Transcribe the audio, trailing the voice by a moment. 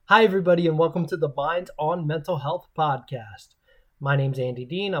Hi, everybody, and welcome to the Mind on Mental Health podcast. My name's Andy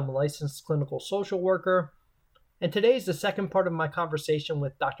Dean. I'm a licensed clinical social worker, and today is the second part of my conversation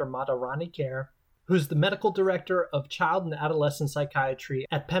with Dr. Madhurani Kher, who's the medical director of child and adolescent psychiatry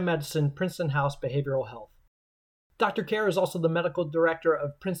at Penn Medicine Princeton House Behavioral Health. Dr. Kher is also the medical director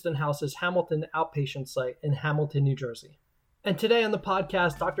of Princeton House's Hamilton outpatient site in Hamilton, New Jersey. And today on the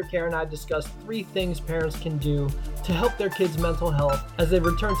podcast, Dr. Kher and I discuss 3 things parents can do to help their kids' mental health as they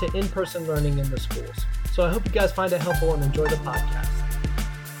return to in-person learning in the schools. So I hope you guys find it helpful and enjoy the podcast.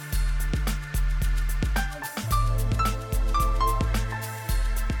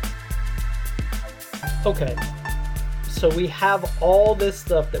 Okay, so we have all this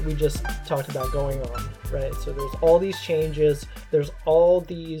stuff that we just talked about going on, right? So there's all these changes, there's all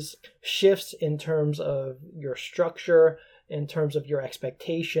these shifts in terms of your structure, in terms of your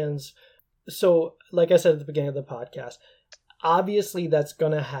expectations. So like I said at the beginning of the podcast, obviously that's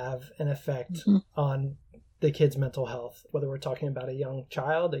going to have an effect on the kid's mental health, whether we're talking about a young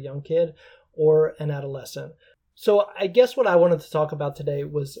child, a young kid, or an adolescent. So I guess what I wanted to talk about today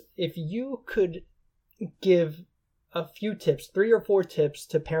was if you could give a few tips, 3 or 4 tips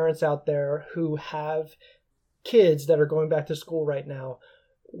to parents out there who have kids that are going back to school right now,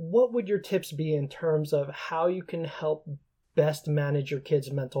 what would your tips be in terms of how you can help best manage your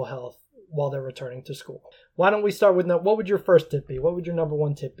kids' mental health while they're returning to school? Why don't we start with what would your first tip be? What would your number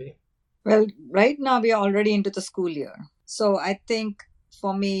 1 tip be? Well, right now we are already into the school year. So I think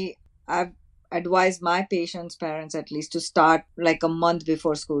for me, I've advised my patients' parents at least to start like a month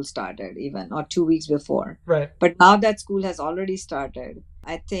before school started even, or 2 weeks before. Right. But now that school has already started,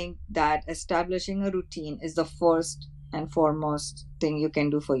 I think that establishing a routine is the first and foremost thing you can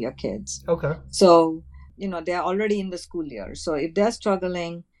do for your kids. Okay. So they're already in the school year. So if they're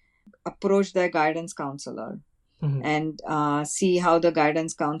struggling, approach their guidance counselor and see how the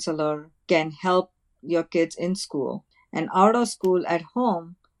guidance counselor can help your kids in school. And out of school, at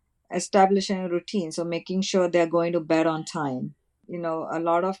home, establishing a routine. So making sure they're going to bed on time. A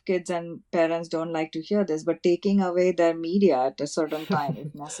lot of kids and parents don't like to hear this, but taking away their media at a certain time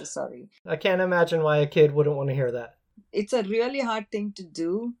if necessary. I can't imagine why a kid wouldn't want to hear that. It's a really hard thing to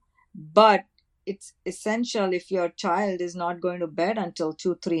do, but it's essential if your child is not going to bed until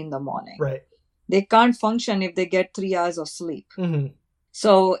 2-3 in the morning. Right. They can't function if they get 3 hours of sleep. Mm-hmm.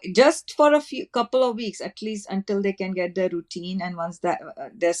 So just for a couple of weeks, at least until they can get their routine and once that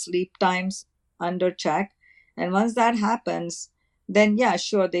their sleep times under check. And once that happens, then yeah,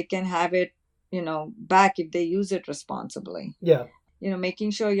 sure, they can have it, back if they use it responsibly. Yeah.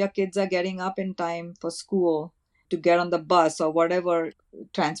 Making sure your kids are getting up in time for school to get on the bus or whatever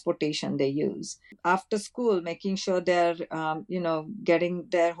transportation they use. After school, making sure they're, getting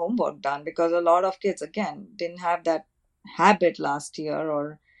their homework done, because a lot of kids, again, didn't have that habit last year,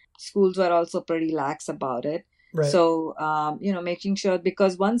 or schools were also pretty lax about it. Right. So, making sure,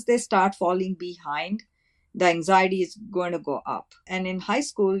 because once they start falling behind, the anxiety is going to go up. And in high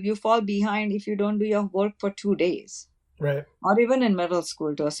school, you fall behind if you don't do your work for 2 days. Right. Or even in middle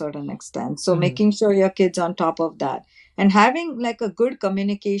school to a certain extent. So making sure your kids on top of that. And having like a good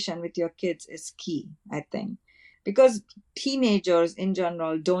communication with your kids is key, I think. Because teenagers in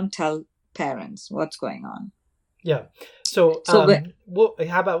general don't tell parents what's going on. Yeah. So how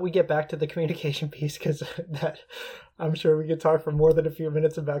about we get back to the communication piece, because that I'm sure we could talk for more than a few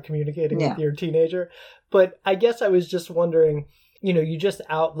minutes about communicating with your teenager. But I guess I was just wondering, you just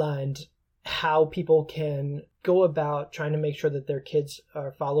outlined how people can go about trying to make sure that their kids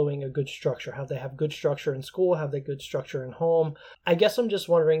are following a good structure, how they have good structure in school, how they have good structure in home. I guess I'm just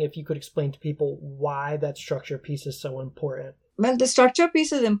wondering if you could explain to people why that structure piece is so important. Well, the structure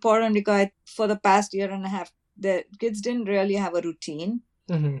piece is important because for the past year and a half, the kids didn't really have a routine.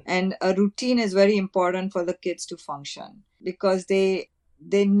 And a routine is very important for the kids to function, because they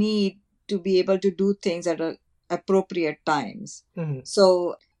need to be able to do things at appropriate times.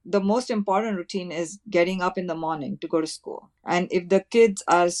 So the most important routine is getting up in the morning to go to school. And if the kids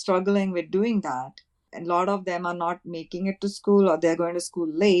are struggling with doing that, a lot of them are not making it to school, or they're going to school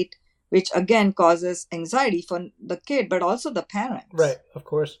late, which again causes anxiety for the kid, but also the parents. Right, of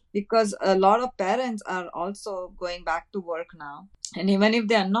course. Because a lot of parents are also going back to work now. And even if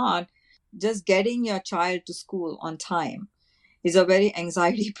they're not, just getting your child to school on time is a very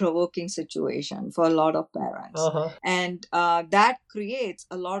anxiety-provoking situation for a lot of parents. And that creates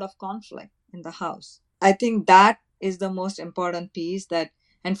a lot of conflict in the house. I think that is the most important piece,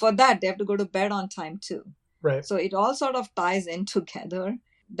 and for that, they have to go to bed on time too. Right. So it all sort of ties in together,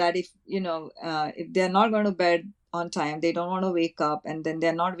 that if they're not going to bed on time, they don't want to wake up, and then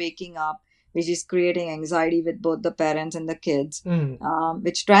they're not waking up, which is creating anxiety with both the parents and the kids,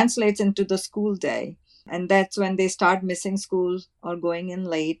 which translates into the school day. And that's when they start missing school or going in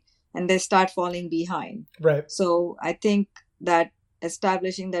late, and they start falling behind. Right. So I think that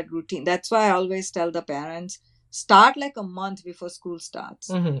establishing that routine, that's why I always tell the parents, start like a month before school starts,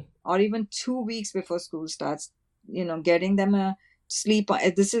 or even 2 weeks before school starts, getting them a sleep.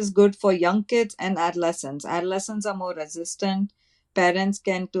 This is good for young kids and adolescents. Adolescents are more resistant. Parents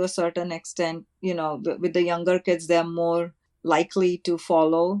can, to a certain extent, with the younger kids, they're more likely to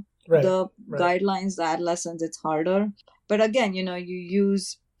follow the guidelines. The adolescents, it's harder. But again, you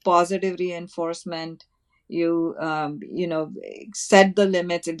use positive reinforcement. You set the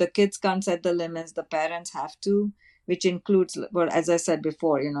limits. If the kids can't set the limits, the parents have to, which includes, well, as I said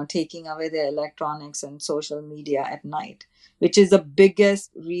before, taking away their electronics and social media at night, which is the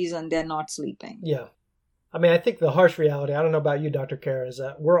biggest reason they're not sleeping. Yeah. I mean, I think the harsh reality, I don't know about you, Dr. Kara, is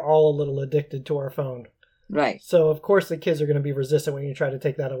that we're all a little addicted to our phone. Right. So, of course, the kids are going to be resistant when you try to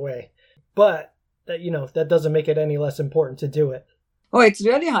take that away. But, that doesn't make it any less important to do it. Oh, it's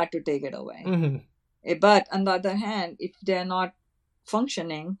really hard to take it away. But on the other hand, if they're not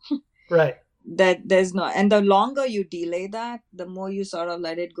functioning, right, that there's no, and the longer you delay that, the more you sort of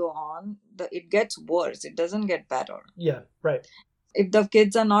let it go on, it gets worse. It doesn't get better. Yeah, right. If the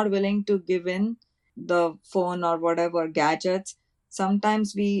kids are not willing to give in the phone or whatever gadgets,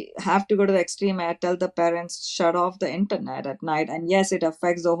 sometimes we have to go to the extreme. I tell the parents, shut off the internet at night. And yes, it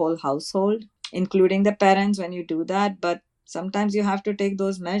affects the whole household, including the parents when you do that. But sometimes you have to take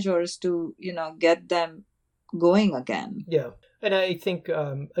those measures to, get them going again. Yeah. And I think,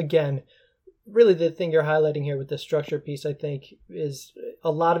 again, really the thing you're highlighting here with the structure piece, I think, is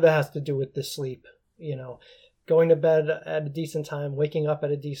a lot of it has to do with the sleep, going to bed at a decent time, waking up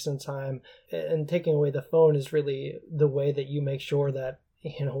at a decent time, and taking away the phone is really the way that you make sure that,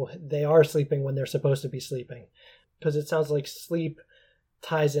 they are sleeping when they're supposed to be sleeping. Because it sounds like sleep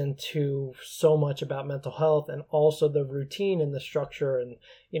ties into so much about mental health and also the routine and the structure and,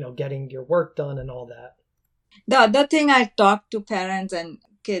 getting your work done and all that. The other thing I talk to parents and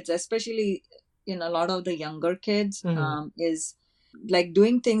kids, especially, a lot of the younger kids, is like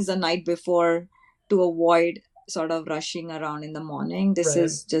doing things the night before to avoid sort of rushing around in the morning. This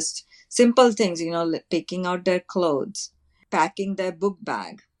is just simple things, picking out their clothes, packing their book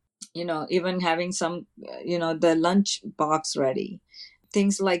bag, even having some, the lunch box ready.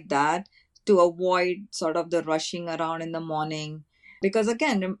 Things like that to avoid sort of the rushing around in the morning. Because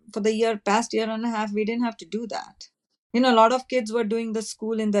again, for the past year and a half, we didn't have to do that. A lot of kids were doing the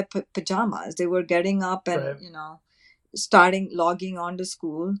school in their pajamas. They were getting up and, logging on to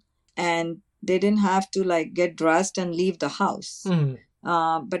school, and they didn't have to like get dressed and leave the house.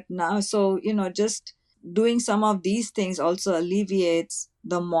 But now, so, just doing some of these things also alleviates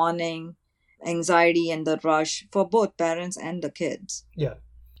the morning anxiety and the rush for both parents and the kids. Yeah.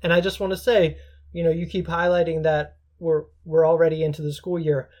 And I just want to say, you keep highlighting that we're already into the school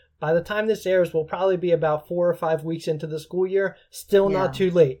year. By the time this airs, we'll probably be about 4 or 5 weeks into the school year. Still not too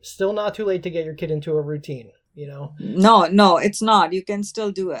late. Still not too late to get your kid into a routine, No, it's not. You can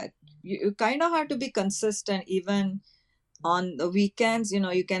still do it. You kind of have to be consistent even on the weekends.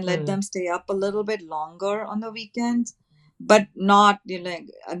 You can let them stay up a little bit longer on the weekends, but not,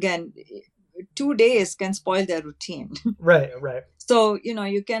 again, 2 days can spoil their routine. Right. So,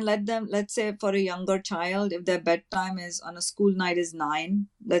 you can let them, let's say for a younger child, if their bedtime is on a school night is 9,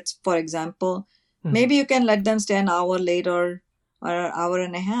 for example, maybe you can let them stay an hour later or an hour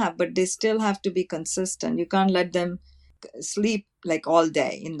and a half, but they still have to be consistent. You can't let them sleep like all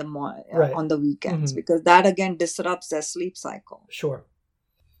day in the on the weekends, because that again disrupts their sleep cycle. Sure.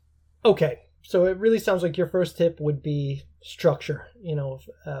 Okay. So it really sounds like your first tip would be structure,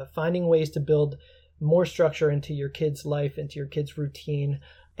 finding ways to build more structure into your kid's life, into your kid's routine.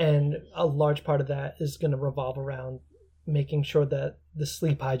 And a large part of that is going to revolve around making sure that the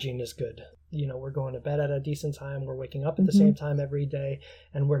sleep hygiene is good. We're going to bed at a decent time. We're waking up at the same time every day,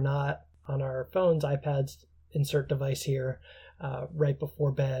 and we're not on our phones, iPads, insert device here, right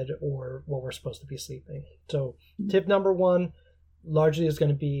before bed or while we're supposed to be sleeping. So tip number 1 largely is going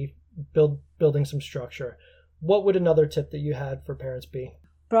to be building some structure. What would another tip that you had for parents be?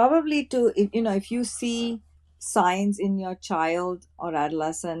 Probably if you see signs in your child or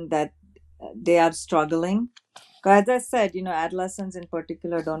adolescent that they are struggling, as I said, adolescents in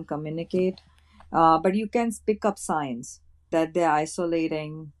particular don't communicate, but you can pick up signs that they're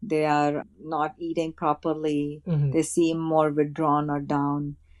isolating, they are not eating properly, they seem more withdrawn or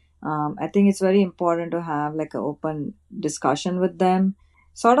down. I think it's very important to have like an open discussion with them,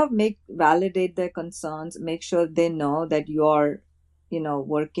 sort of validate their concerns, make sure they know that you're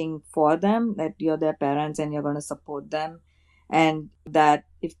working for them, that you're their parents and you're going to support them. And that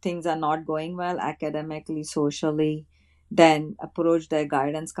if things are not going well academically, socially, then approach their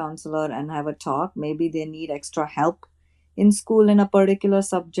guidance counselor and have a talk. Maybe they need extra help in school in a particular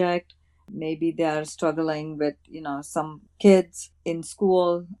subject. Maybe they are struggling with, some kids in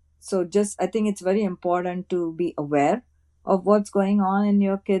school. So I think it's very important to be aware of what's going on in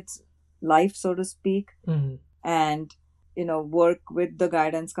your kid's life, so to speak, and, work with the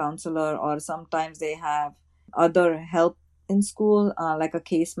guidance counselor, or sometimes they have other help in school, like a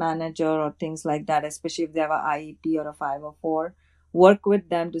case manager or things like that, especially if they have an IEP or a 504. Work with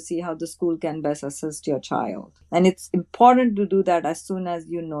them to see how the school can best assist your child. And it's important to do that as soon as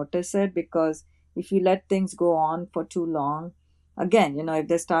you notice it, because if you let things go on for too long, again, if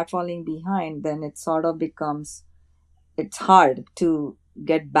they start falling behind, then it sort of becomes, it's hard to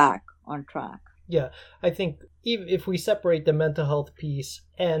get back on track. Yeah, I think even if we separate the mental health piece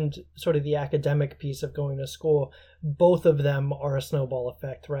and sort of the academic piece of going to school, both of them are a snowball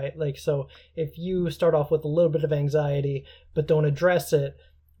effect, right? Like, so if you start off with a little bit of anxiety but don't address it,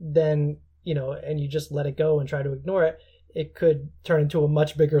 then, and you just let it go and try to ignore it, it could turn into a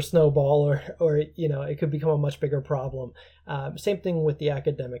much bigger snowball, or it could become a much bigger problem. Same thing with the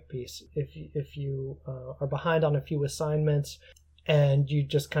academic piece. If you are behind on a few assignments and you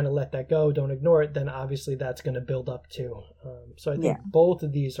just kind of let that go, don't ignore it, then obviously that's going to build up too. So I think both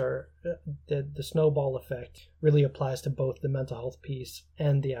of these are, the snowball effect really applies to both the mental health piece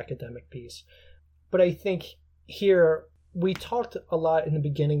and the academic piece. But I think here we talked a lot in the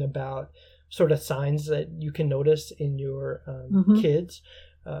beginning about sort of signs that you can notice in your kids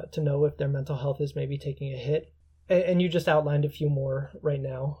to know if their mental health is maybe taking a hit. And you just outlined a few more right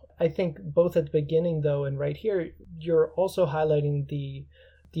now. I think both at the beginning, though, and right here, you're also highlighting the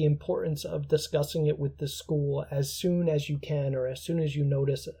importance of discussing it with the school as soon as you can, or as soon as you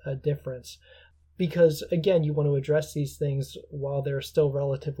notice a difference. Because, again, you want to address these things while they're still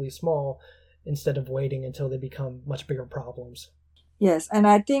relatively small, instead of waiting until they become much bigger problems. Yes, and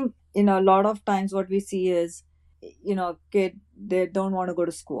I think, a lot of times what we see is, kid, they don't want to go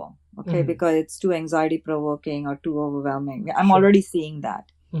to school, okay, because it's too anxiety provoking or too overwhelming. I'm already seeing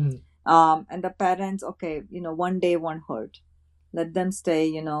that. And the parents, okay, one day won't hurt. Let them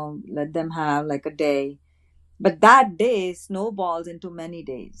stay, let them have like a day. But that day snowballs into many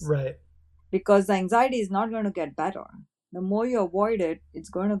days. Right. Because the anxiety is not going to get better. The more you avoid it, it's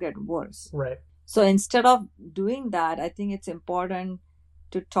going to get worse. Right. So instead of doing that, I think it's important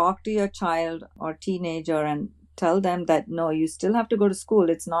to talk to your child or teenager and tell them that, no, you still have to go to school.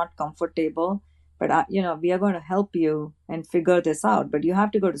 It's not comfortable, but we are going to help you and figure this out, but you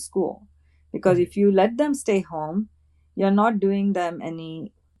have to go to school. Because if you let them stay home, you're not doing them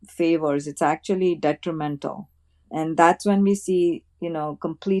any favors. It's actually detrimental. And that's when we see,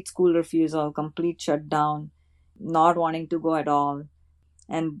 complete school refusal, complete shutdown, not wanting to go at all.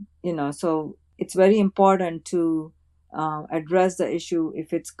 And, so it's very important to address the issue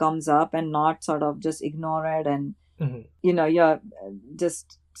if it comes up, and not sort of just ignore it and, you're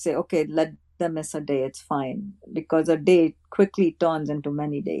just say, okay, let them miss a day. It's fine, because a day quickly turns into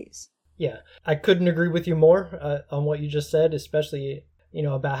many days. Yeah, I couldn't agree with you more on what you just said, especially,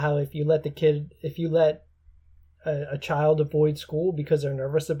 about how if you let a child avoid school because they're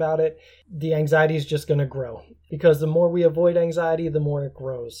nervous about it, the anxiety is just going to grow, because the more we avoid anxiety, the more it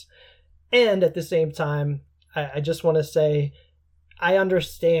grows. And at the same time, I just want to say, I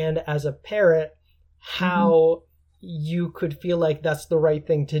understand as a parent how you could feel like that's the right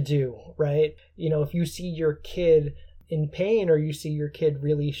thing to do, right? If you see your kid in pain, or you see your kid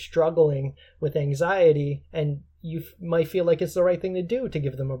really struggling with anxiety, and you might feel like it's the right thing to do to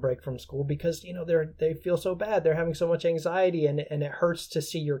give them a break from school, because they feel so bad, they're having so much anxiety, and it hurts to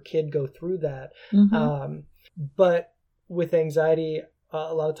see your kid go through that. But with anxiety,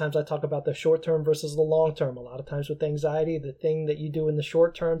 a lot of times I talk about the short term versus the long term. A lot of times with anxiety, the thing that you do in the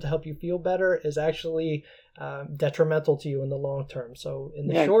short term to help you feel better is actually detrimental to you in the long term. So in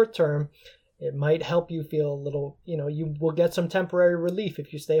the short term, it might help you feel a little, you will get some temporary relief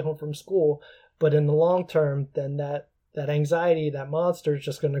if you stay home from school. But in the long term, then that anxiety, that monster is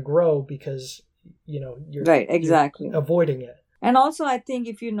just going to grow, because, you're you're avoiding it. And also, I think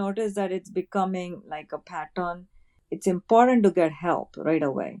if you notice that it's becoming like a pattern, it's important to get help right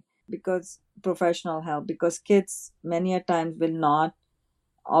away, because professional help, because kids many a times will not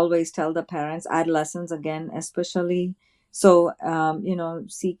always tell the parents, adolescents again, especially. So,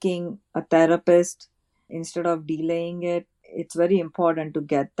 seeking a therapist instead of delaying it, it's very important to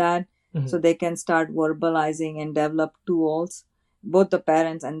get that. So they can start verbalizing and develop tools, both the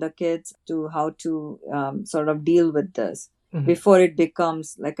parents and the kids, to how to sort of deal with this. before it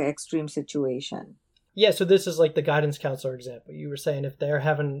becomes like an extreme situation. Yeah, so this is like the guidance counselor example. You were saying if they're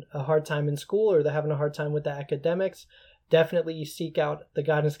having a hard time in school or they're having a hard time with the academics, definitely seek out the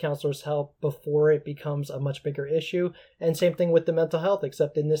guidance counselor's help before it becomes a much bigger issue. And same thing with the mental health,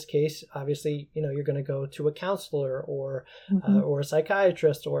 except in this case, obviously, you're going to go to a counselor or a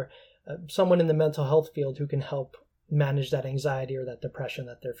psychiatrist or someone in the mental health field who can help manage that anxiety or that depression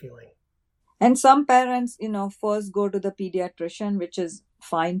that they're feeling. And some parents, first go to the pediatrician, which is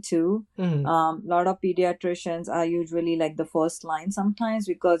fine too. A lot of pediatricians are usually like the first line sometimes,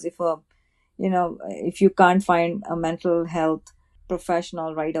 because if you can't find a mental health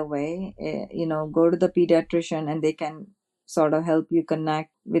professional right away, go to the pediatrician and they can sort of help you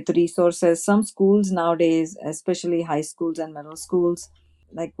connect with resources. Some schools nowadays, especially high schools and middle schools,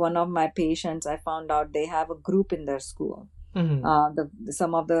 like one of my patients, I found out they have a group in their school.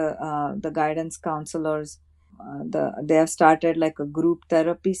 Some of the guidance counselors, they have started like a group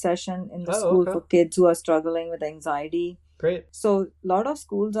therapy session in the school for kids who are struggling with anxiety. Great. So a lot of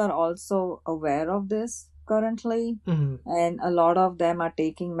schools are also aware of this currently, and a lot of them are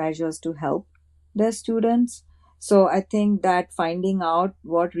taking measures to help their students. So I think that finding out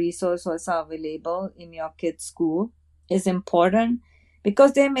what resources are available in your kid's school is important,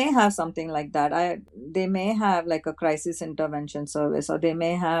 because they may have something like that. They may have like a crisis intervention service, or they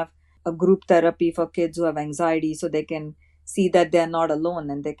may have a group therapy for kids who have anxiety, so they can see that they're not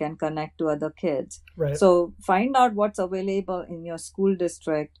alone and they can connect to other kids. Right. So find out what's available in your school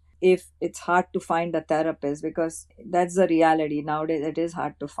district if it's hard to find a therapist, because that's the reality. Nowadays, it is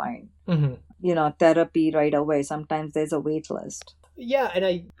hard to find, therapy right away. Sometimes there's a wait list. Yeah,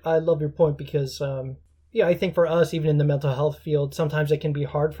 and I love your point, because I think for us, even in the mental health field, sometimes it can be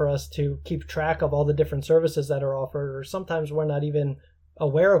hard for us to keep track of all the different services that are offered, or sometimes we're not even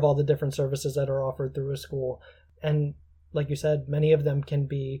aware of all the different services that are offered through a school. And like you said, many of them can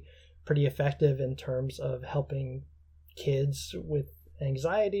be pretty effective in terms of helping kids with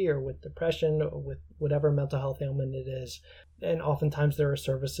anxiety or with depression or with whatever mental health ailment it is. And oftentimes there are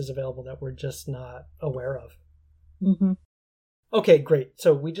services available that we're just not aware of. Mm-hmm. Okay, great.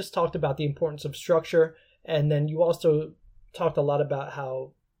 So we just talked about the importance of structure, and then you also talked a lot about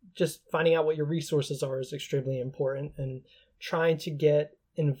how just finding out what your resources are is extremely important, and trying to get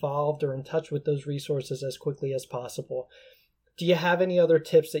involved or in touch with those resources as quickly as possible. Do you have any other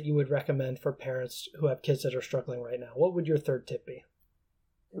tips that you would recommend for parents who have kids that are struggling right now? What would your third tip be?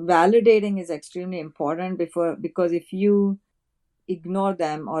 Validating is extremely important because if you ignore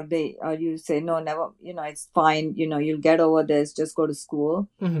them, or you say no, never, it's fine, you'll get over this, just go to school,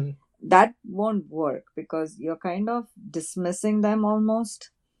 that won't work, because you're kind of dismissing them almost,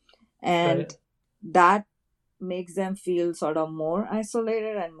 and that makes them feel sort of more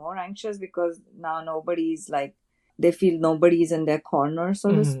isolated and more anxious, because now they feel nobody's in their corner,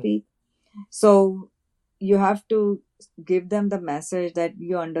 so to speak. So you have to give them the message that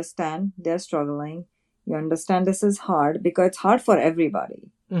you understand they're struggling. You understand this is hard, because it's hard for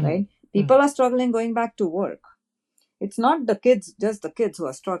everybody, right? People are struggling going back to work. It's not just the kids who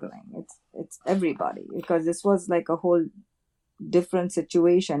are struggling. It's everybody, because this was like a whole different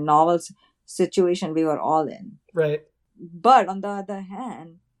situation, novel situation we were all in. Right. But on the other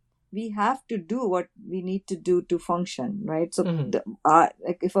hand, we have to do what we need to do to function, right? So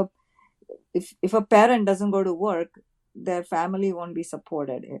like if a parent doesn't go to work, their family won't be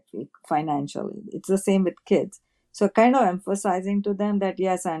supported financially. It's the same with kids. So kind of emphasizing to them that,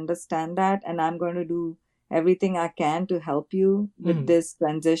 yes, I understand that, and I'm going to do everything I can to help you with this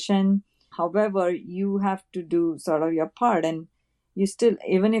transition. However, you have to do sort of your part, and you still,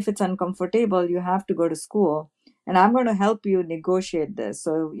 even if it's uncomfortable, you have to go to school, and I'm going to help you negotiate this.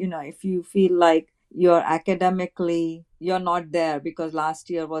 So, if you feel like you're not there because last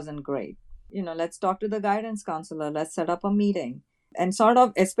year wasn't great, let's talk to the guidance counselor. Let's set up a meeting, and sort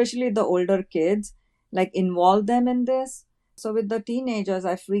of, especially the older kids, like involve them in this. So with the teenagers,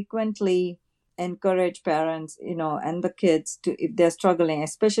 I frequently encourage parents, and the kids to, if they're struggling,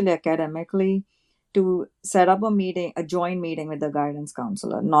 especially academically, to set up a joint meeting with the guidance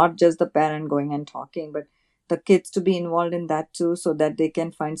counselor, not just the parent going and talking, but the kids to be involved in that too, so that they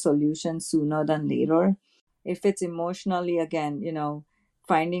can find solutions sooner than later. If it's emotionally, again,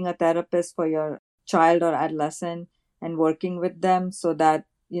 finding a therapist for your child or adolescent and working with them so that,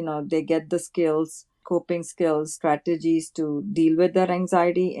 they get the skills, coping skills, strategies to deal with their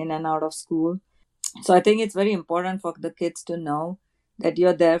anxiety in and out of school. So I think it's very important for the kids to know that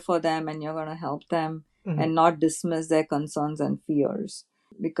you're there for them and you're going to help them and not dismiss their concerns and fears.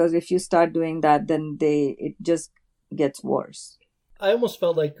 Because if you start doing that, then it just gets worse. I almost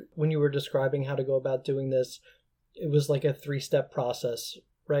felt like when you were describing how to go about doing this, it was like a 3-step process,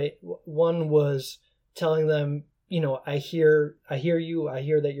 right? One was telling them, I hear you. I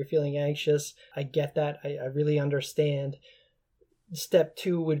hear that you're feeling anxious. I get that. I really understand. Step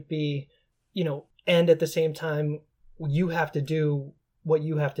 2 would be, and at the same time, you have to do what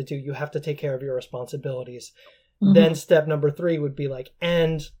you have to do. You have to take care of your responsibilities. Mm-hmm. Then step number 3 would be like,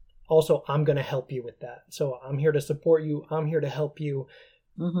 and also I'm going to help you with that. So I'm here to support you. I'm here to help you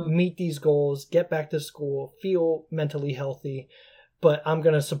meet these goals, get back to school, feel mentally healthy, but I'm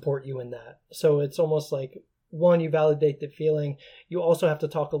going to support you in that. So it's almost like, one, you validate the feeling. You also have to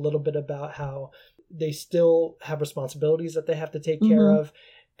talk a little bit about how they still have responsibilities that they have to take care of.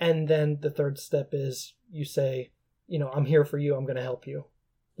 And then the third step is you say, I'm here for you. I'm going to help you.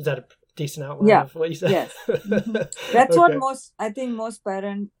 Is that a decent outline of what you said? Yes. That's okay. What I think most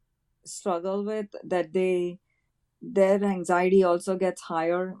parents struggle with, that their anxiety also gets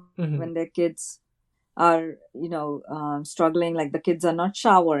higher when their kids are, struggling, like the kids are not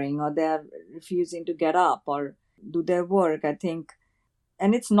showering, or they're refusing to get up or do their work, I think.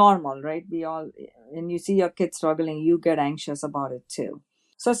 And it's normal, right? When you see your kid struggling, you get anxious about it too.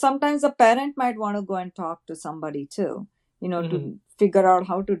 So sometimes a parent might want to go and talk to somebody too, to figure out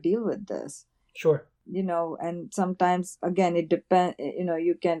how to deal with this. Sure. And sometimes, again, it depends,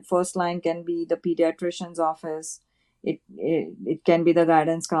 first line can be the pediatrician's office. It can be the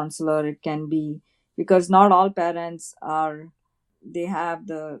guidance counselor. It can be, because not all parents they have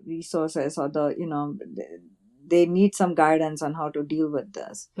the resources or they need some guidance on how to deal with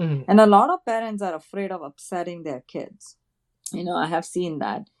this. And a lot of parents are afraid of upsetting their kids. I have seen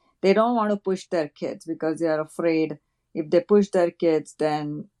that. They don't want to push their kids because they are afraid if they push their kids,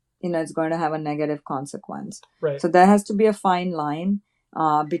 then, it's going to have a negative consequence. Right. So there has to be a fine line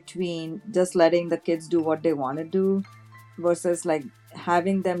between just letting the kids do what they want to do versus like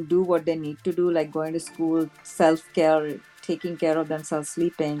having them do what they need to do, like going to school, self-care, taking care of themselves,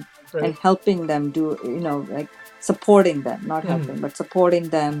 sleeping, and helping them do, like supporting them, not helping, but supporting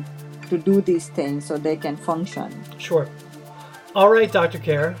them to do these things so they can function. Sure. All right, Dr.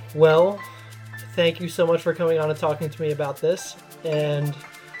 Kher. Well, thank you so much for coming on and talking to me about this. And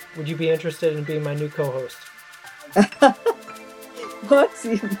would you be interested in being my new co-host?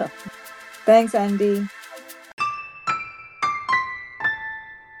 Thanks, Andy.